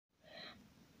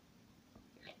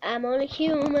I'm only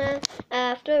human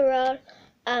after all.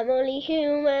 I'm only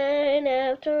human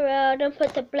after all. Don't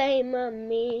put the blame on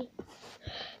me.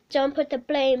 Don't put the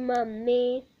blame on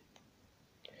me.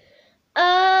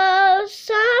 Oh,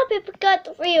 some people got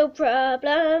the real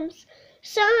problems.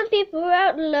 Some people are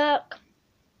out of luck.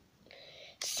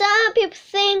 Some people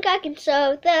think I can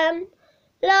solve them.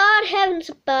 Lord heavens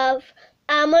above,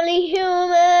 I'm only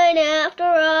human after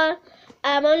all.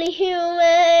 I'm only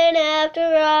human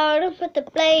after all. Don't put the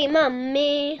blame on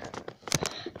me.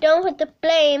 Don't put the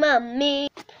blame on me.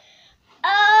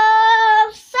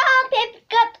 Oh, some people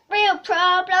got the real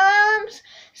problems.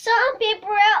 Some people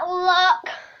are out of luck.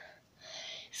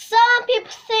 Some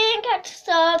people think I can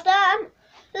solve them.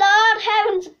 Lord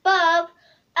heavens above,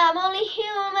 I'm only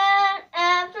human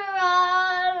after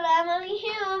all. I'm only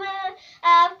human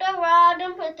after all.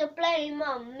 Don't put the blame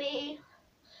on me.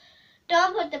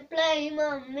 Don't put the blame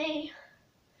on me.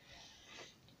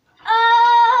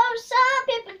 Oh, some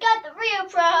people got the real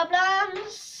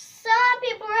problems. Some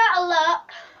people are out of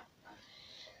luck.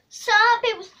 Some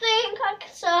people think I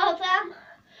can solve them.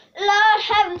 Lord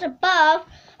heavens above,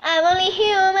 I'm only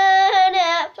human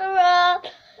after all.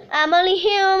 I'm only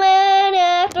human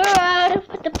after all. Don't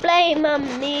put the blame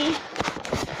on me.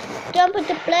 Don't put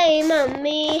the blame on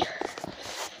me.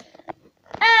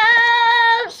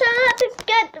 Oh, some people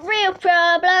got the real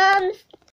problems.